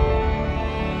president.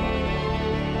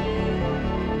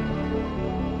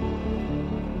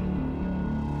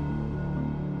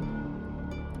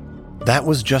 That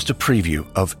was just a preview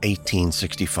of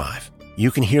 1865. You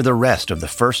can hear the rest of the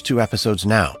first 2 episodes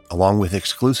now, along with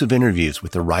exclusive interviews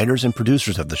with the writers and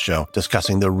producers of the show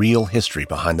discussing the real history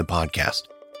behind the podcast.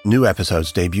 New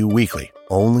episodes debut weekly,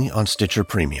 only on Stitcher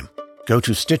Premium. Go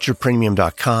to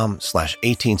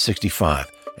stitcherpremium.com/1865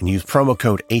 and use promo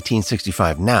code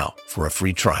 1865 now for a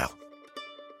free trial.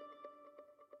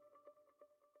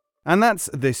 And that's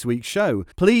this week's show.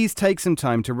 Please take some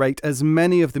time to rate as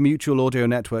many of the Mutual Audio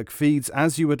Network feeds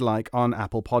as you would like on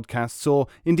Apple Podcasts or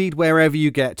indeed wherever you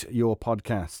get your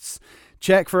podcasts.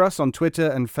 Check for us on Twitter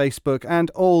and Facebook and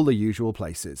all the usual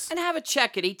places. And have a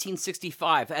check at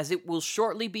 1865, as it will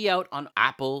shortly be out on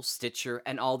Apple, Stitcher,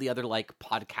 and all the other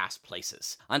podcast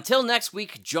places. Until next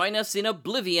week, join us in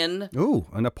Oblivion. Ooh,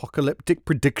 an apocalyptic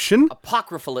prediction?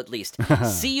 Apocryphal, at least.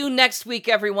 See you next week,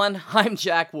 everyone. I'm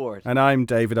Jack Ward. And I'm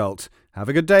David Alt. Have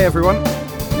a good day, everyone.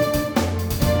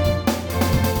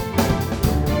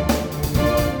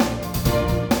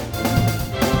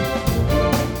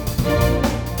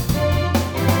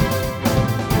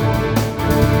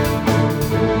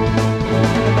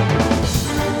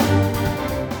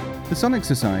 The Sonic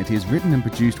Society is written and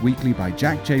produced weekly by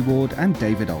Jack J. Ward and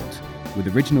David Alt,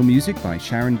 with original music by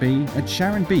Sharon B. at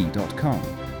sharonb.com.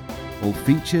 All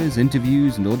features,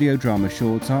 interviews, and audio drama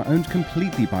shorts are owned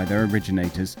completely by their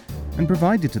originators and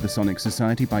provided to the Sonic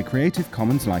Society by Creative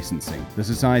Commons licensing. The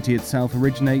Society itself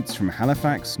originates from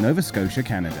Halifax, Nova Scotia,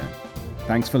 Canada.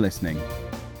 Thanks for listening.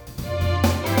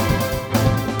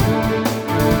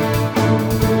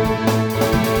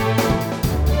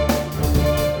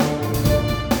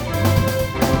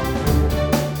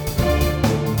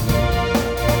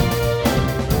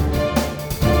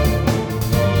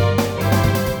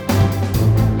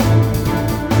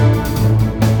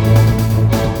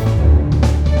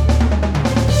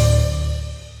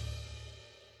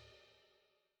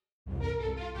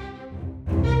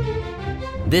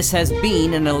 This has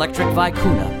been an Electric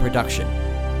Vicuna production.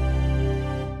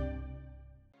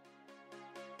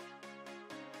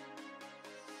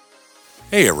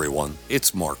 Hey everyone,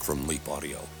 it's Mark from Leap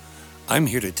Audio. I'm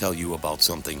here to tell you about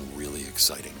something really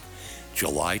exciting.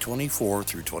 July 24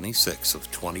 through 26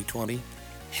 of 2020,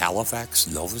 Halifax,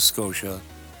 Nova Scotia,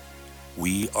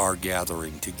 we are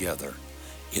gathering together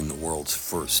in the world's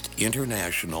first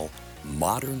international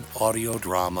modern audio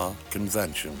drama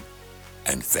convention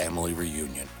and family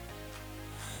reunion.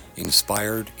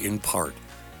 Inspired in part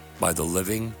by the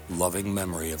living, loving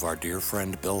memory of our dear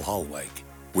friend Bill Hollweg,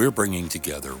 we're bringing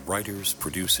together writers,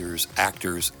 producers,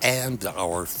 actors, and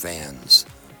our fans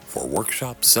for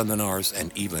workshops, seminars,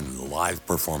 and even live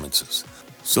performances.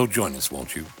 So join us,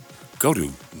 won't you? Go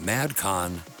to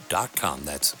madcon.com,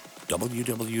 that's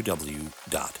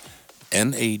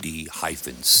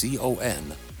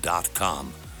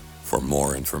www.mad-con.com for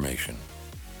more information.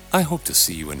 I hope to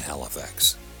see you in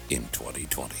Halifax in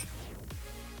 2020.